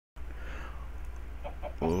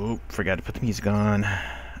Oh, forgot to put the music on.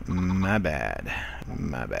 My bad.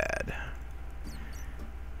 My bad.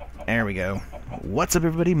 There we go. What's up,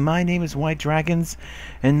 everybody? My name is White Dragons,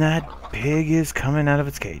 and that pig is coming out of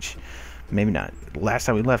its cage. Maybe not. Last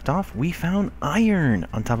time we left off, we found iron.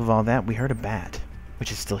 On top of all that, we heard a bat,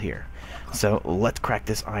 which is still here. So let's crack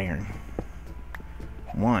this iron.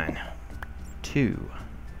 1, 2,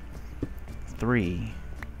 3,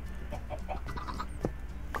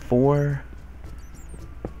 4,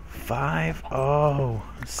 5. Oh,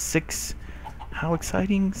 6. How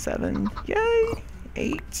exciting. 7. Yay.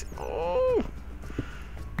 8. Oh.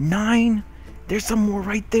 9. There's some more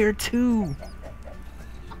right there too.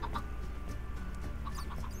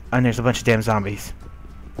 And there's a bunch of damn zombies.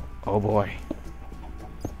 Oh boy.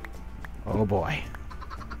 Oh boy.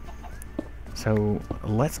 So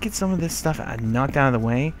let's get some of this stuff knocked out of the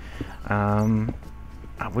way.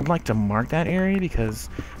 I would like to mark that area because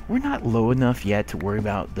we're not low enough yet to worry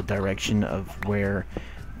about the direction of where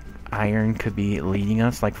iron could be leading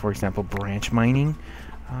us, like for example branch mining.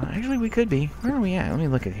 Actually we could be. Where are we at? Let me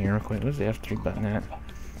look at here real quick. Where's the F3 button at?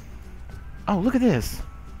 Oh, look at this.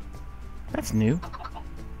 That's new.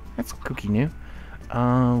 That's kooky new.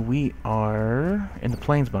 We are in the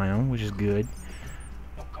plains biome, which is good.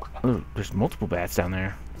 Oh, there's multiple bats down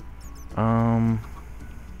there.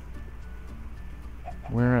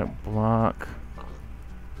 We're at block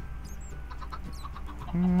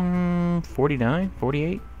 49,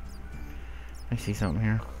 48. I see something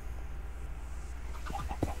here.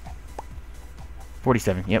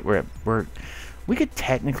 47. Yep, we could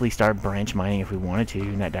technically start branch mining if we wanted to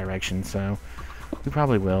in that direction, so we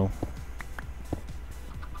probably will.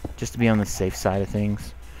 Just to be on the safe side of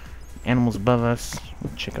things. Animals above us.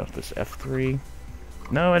 Let's check out this F3.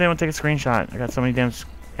 No, I didn't want to take a screenshot. I got so many damn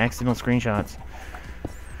accidental screenshots.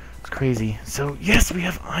 It's crazy. So, yes, we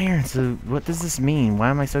have iron. So, what does this mean? Why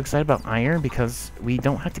am I so excited about iron? Because we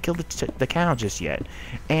don't have to kill the cow just yet.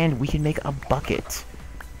 And we can make a bucket.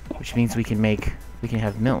 Which means we can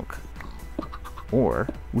have milk. Or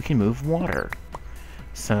we can move water.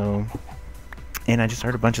 So, and I just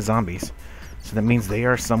heard a bunch of zombies. So that means they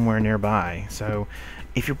are somewhere nearby. So,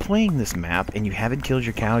 if you're playing this map and you haven't killed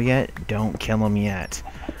your cow yet, don't kill them yet.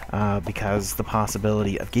 Because the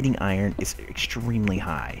possibility of getting iron is extremely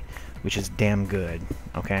high, which is damn good,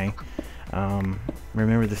 okay?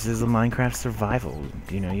 Remember, this is a Minecraft survival.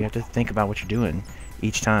 You know, you have to think about what you're doing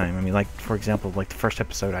each time. I mean, like, for example, like the first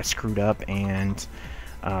episode, I screwed up and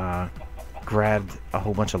grabbed a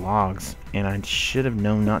whole bunch of logs, and I should have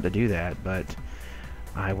known not to do that, but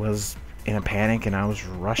I was in a panic and I was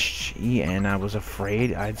rushy and I was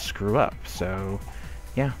afraid I'd screw up. So,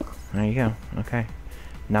 yeah, there you go. Okay.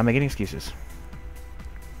 Not making excuses.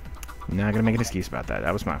 Not gonna make an excuse about that.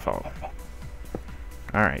 That was my fault.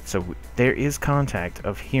 Alright, so there is contact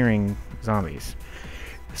of hearing zombies.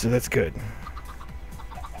 So that's good.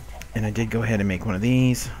 And I did go ahead and make one of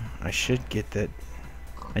these. I should get that.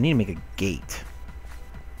 I need to make a gate.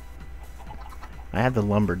 I have the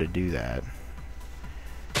lumber to do that.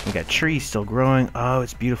 We got trees still growing. Oh,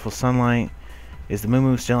 it's beautiful sunlight. Is the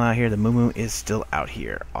moo-moo still out here? The moo-moo is still out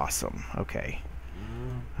here. Awesome. Okay.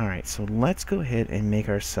 Alright, so let's go ahead and make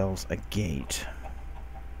ourselves a gate.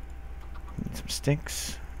 Need some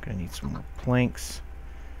sticks. Gonna need some more planks.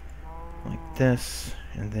 Like this.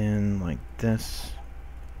 And then like this.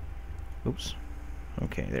 Oops.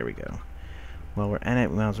 Okay, there we go. While we're at it,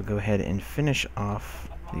 we might as well go ahead and finish off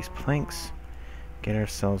these planks. Get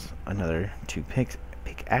ourselves another 2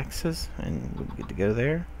 pickaxes, and we'll be good to go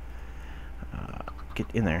there. Get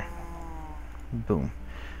in there. Boom.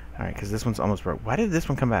 Alright, because this one's almost broke. Why did this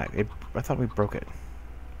one come back? I thought we broke it.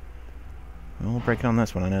 We'll break it on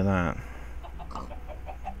this one, I know that.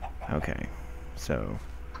 Okay. So,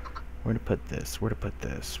 where to put this? Where to put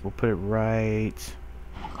this? We'll put it right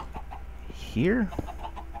here.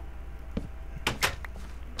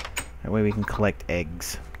 That way we can collect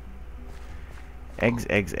eggs. Eggs,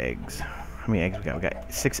 eggs, eggs. How many eggs we got? We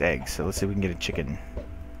got 6 eggs, so let's see if we can get a chicken.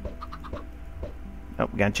 Oh,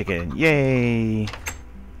 we got a chicken. Yay!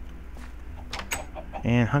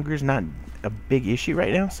 And hunger's not a big issue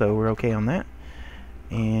right now, so we're okay on that.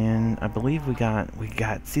 And I believe we got,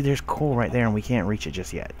 see, there's coal right there and we can't reach it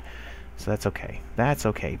just yet. So that's okay. That's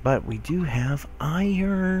okay. But we do have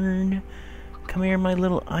iron. Come here, my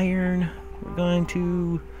little iron. We're going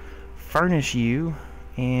to furnish you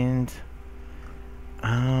and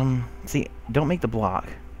see, don't make the block.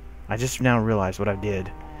 I just now realized what I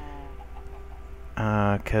did.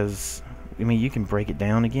 Cause I mean, you can break it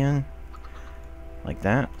down again like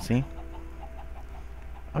that. See?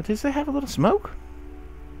 Oh, does it have a little smoke?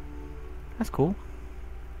 That's cool.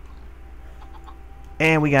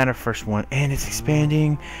 And we got our first one. And it's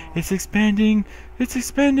expanding. It's expanding. It's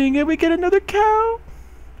expanding. And we get another cow.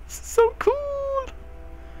 This is so cool.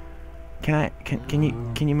 Can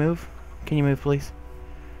you move? Can you move, please?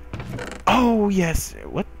 Oh, yes.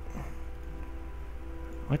 What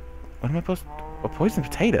am I supposed to... A poison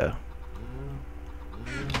potato?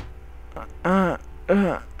 No.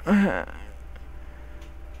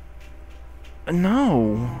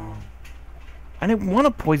 I didn't want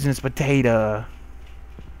a poisonous potato.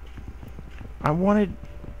 I wanted...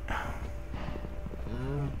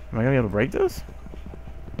 Am I gonna be able to break this?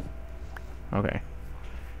 Okay.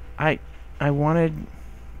 I wanted...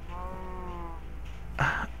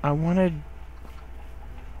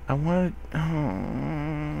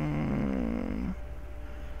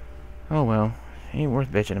 Oh well. Ain't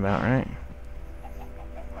worth bitching about, right?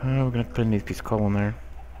 Oh, we're gonna put a new piece of coal in there.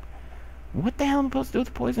 What the hell am I supposed to do with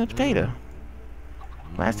a poisonous potato?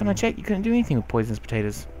 Last time I checked, you couldn't do anything with poisonous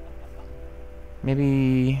potatoes.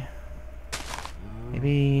 Maybe... I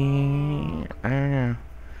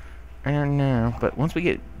don't know. But once we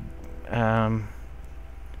get...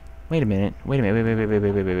 Wait a minute. Wait.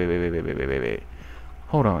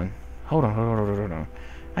 Hold on.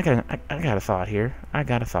 I got a thought here. I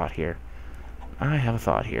have a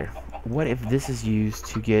thought here. What if this is used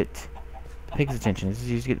to get the pig's attention? This is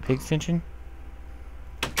used to get the pig's attention?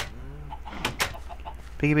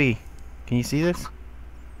 Piggy, can you see this?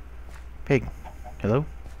 Pig, hello?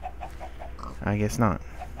 I guess not.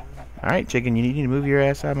 Alright, chicken, you need to move your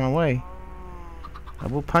ass out of my way. I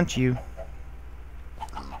will punch you.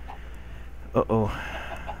 Uh-oh.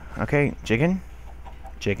 Okay, chicken.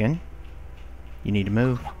 Chicken. You need to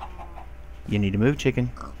move. You need to move,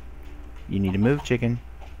 chicken. You need to move, chicken.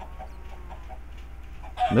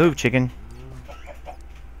 Move, chicken.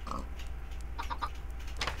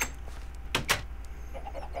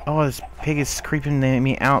 Oh, this pig is creeping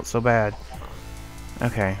me out so bad.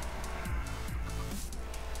 Okay.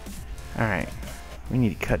 Alright. We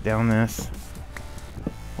need to cut down this.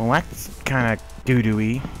 Well, that's kind of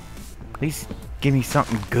doo-doo-y. At least give me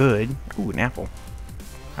something good. Ooh, an apple.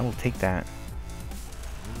 I will take that.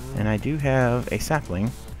 And I do have a sapling.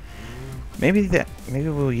 Maybe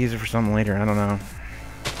we'll use it for something later. I don't know.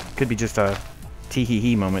 Could be just a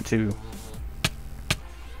tee-hee-hee moment, too.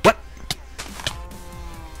 What?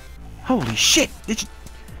 Holy shit! Did you...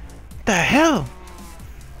 The hell?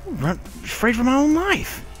 I'm afraid for my own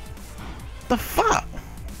life. The fuck?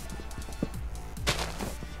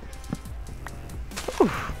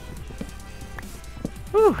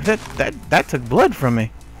 Ooh, that took blood from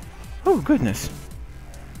me. Oh goodness.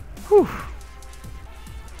 Whew.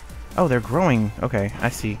 Oh, they're growing. Okay, I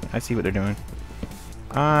see what they're doing.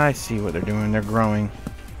 They're growing.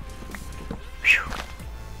 Whew.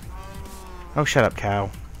 Oh, shut up, cow.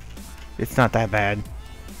 It's not that bad.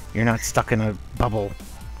 You're not stuck in a bubble.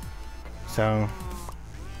 So.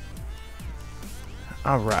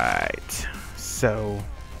 Alright. So.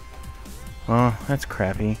 Well, that's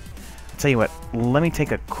crappy. I'll tell you what. Let me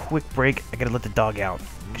take a quick break. I gotta let the dog out.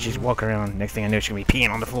 She's walking around. Next thing I know, she's gonna be peeing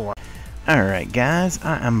on the floor. Alright, guys.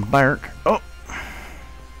 I am Bark. Oh!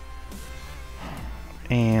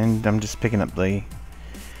 And I'm just picking up the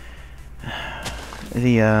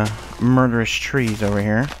murderous trees over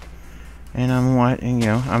here. And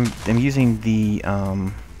I'm using the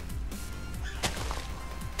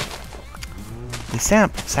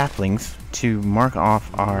saplings to mark off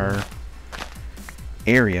our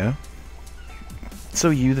area, so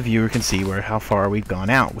you, the viewer, can see how far we've gone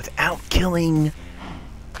out without killing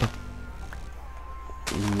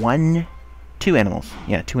two animals.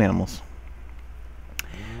 Yeah, 2 animals.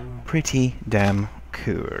 Pretty damn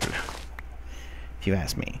cool, if you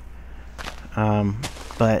ask me.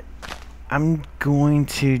 But I'm going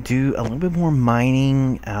to do a little bit more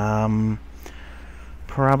mining.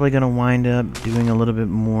 Probably going to wind up doing a little bit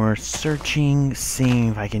more searching, seeing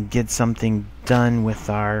if I can get something done with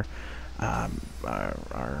our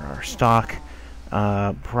stock.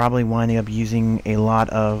 Probably winding up using a lot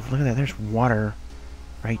of... Look at that, there's water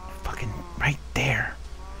right there.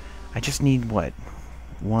 I just need, what?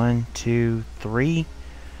 1, 2, 3?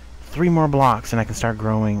 3 more blocks and I can start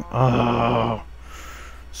growing. Oh,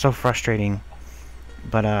 so frustrating.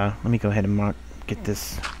 But let me go ahead and get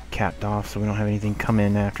this capped off so we don't have anything come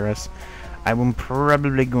in after us. I'm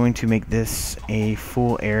probably going to make this a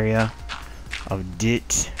full area of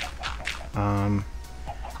dit. Now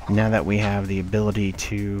that we have the ability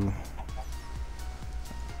to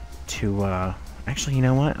actually, you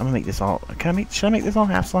know what? I'm gonna make this all. Should I make this all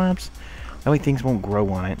half slabs? That way things won't grow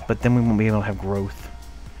on it, but then we won't be able to have growth.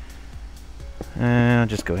 I'll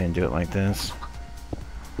just go ahead and do it like this.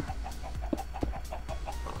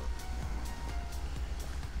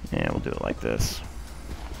 Yeah, we'll do it like this.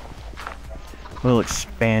 We'll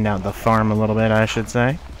expand out the farm a little bit, I should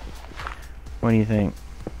say. What do you think?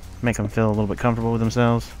 Make them feel a little bit comfortable with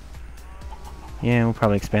themselves? Yeah, we'll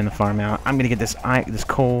probably expand the farm out. I'm gonna get this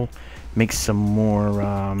coal, make some more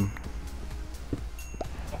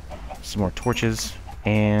torches,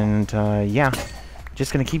 and yeah,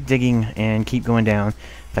 just gonna keep digging and keep going down.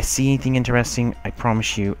 If I see anything interesting, I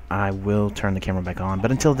promise you I will turn the camera back on.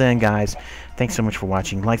 But until then, guys, thanks so much for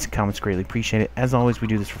watching. Likes and comments greatly appreciate it. As always, we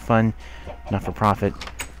do this for fun, not for profit.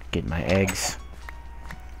 Getting my eggs,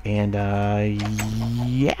 and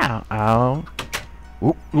yeah,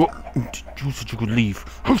 who said you could leave?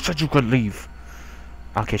 Who said you could leave?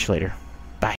 I'll catch you later.